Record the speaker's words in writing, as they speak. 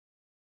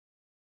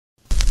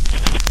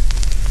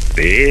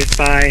If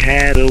I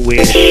had a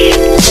wish,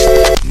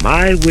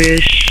 my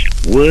wish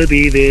would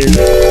be this: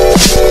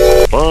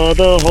 for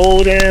the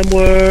whole damn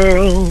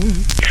world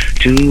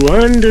to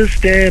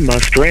understand my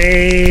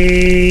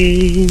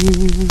strain.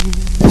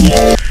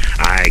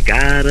 I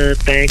gotta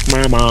thank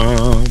my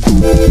mom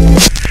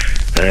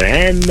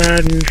and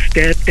my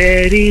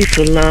stepdaddy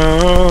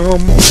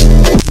Salam.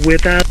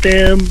 Without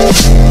them,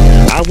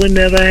 I would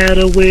never have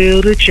a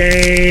will to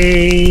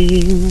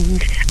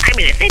change. I'm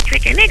an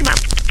eccentric enigma.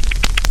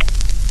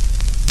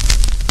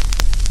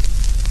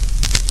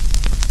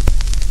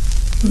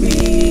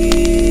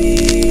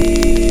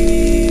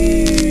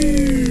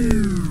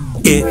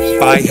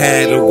 If I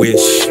had a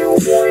wish,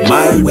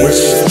 my wish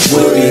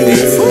would be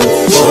this: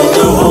 for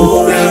the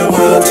whole damn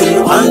world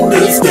to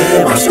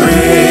understand my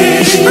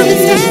strength.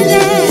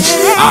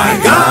 I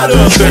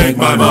gotta thank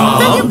my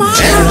mom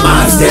and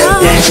my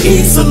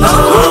stepdaddy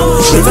Salam.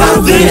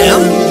 Without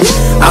them,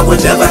 I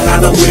would never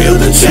have the will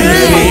to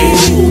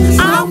change.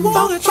 I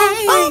wanna change.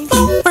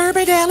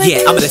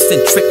 Yeah, I'm an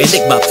eccentric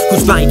enigma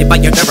who's blinded by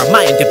your narrow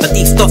mind and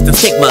beliefs, thoughts, and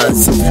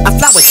stigmas. A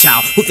flower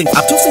child who thinks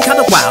I'm juicing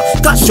kinda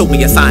wild. God showed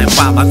me a sign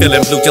while I'm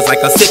feeling blue just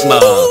like a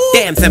sigma.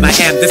 Damn, Sam, I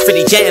am this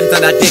pretty jams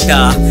and I dig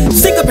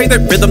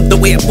syncopated rhythm the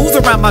way it moves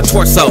around my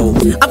torso.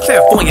 I'm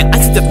clairvoyant, I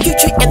see the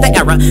future and the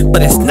era,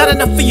 but it's not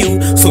enough for you,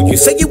 so you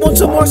say you want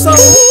some more so?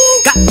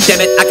 God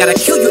damn it, I gotta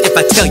kill you if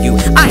I tell you.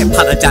 I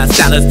apologize,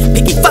 Dallas.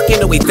 Picky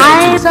fucking always go.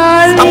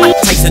 I'm like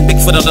Tyson,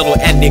 Bigfoot, a little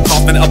Andy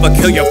Kaufman of a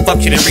kill your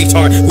functioning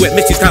retard who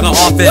admits he's kinda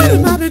often. What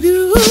am I to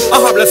do? A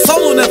harmless soul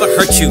will never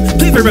hurt you.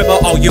 Please remember,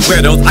 all you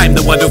weirdos, I'm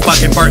the one who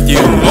fucking birthed you.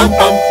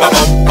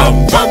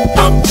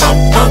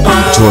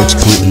 George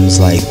Clinton's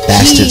like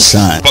bastard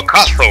son.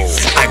 Picasso.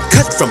 I'm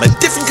cut from a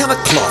different kind of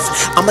cloth.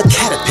 I'm a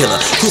caterpillar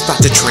who's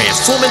about to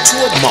transform into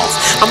a moth.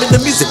 I'm in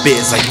the music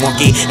biz like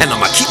Monkey, and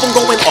I'ma keep on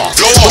going off.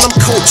 When I'm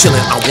cold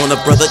chillin', I want a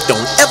brother,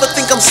 don't ever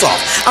think I'm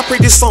soft. I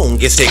pray this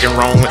song gets taken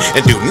wrong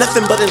and do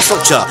nothing but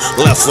insult ya.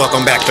 Let's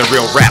welcome back to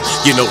real rap,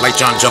 you know, like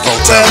John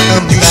Travolta.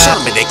 You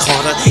shot me, they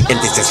caught her, and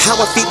this is how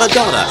I feed my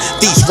daughter.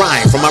 These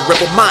rhyme from my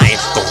rebel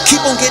mind, gon' keep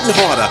on getting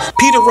harder.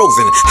 Peter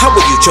Rosen, how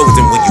were you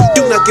chosen when you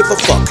do not give a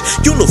fuck?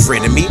 You no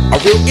friend of me, a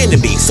real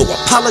enemy, so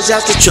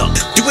apologize to Chuck.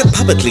 Do it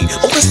publicly,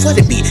 always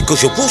flooded me,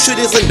 cause your bullshit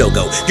is a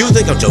no-go. You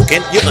think I'm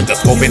joking? You're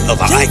underscoping of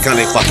an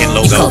iconic fucking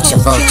logo. Culture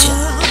Vulture.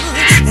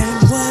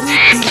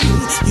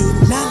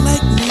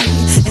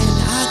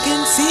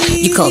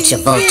 You culture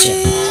vulture.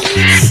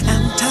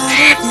 I'm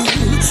tired of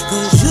you,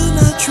 cause you're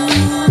not true.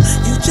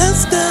 You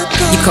just got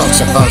You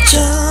culture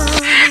vulture.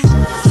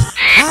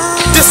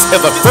 This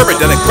is a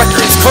Verbadelic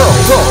Records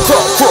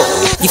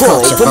You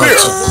culture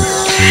vulture.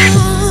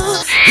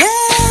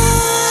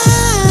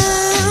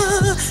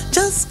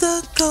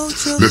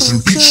 Let's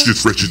impeach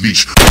this wretched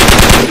niche.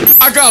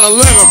 I got a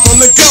letter from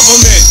the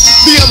government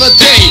the other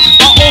day.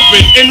 I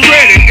opened and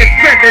read it. It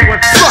said they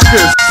were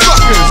suckers.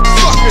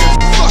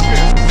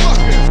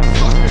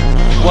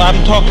 Well,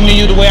 I'm talking to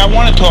you the way I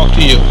want to talk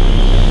to you.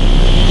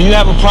 Do you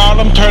have a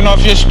problem? Turn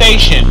off your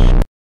station.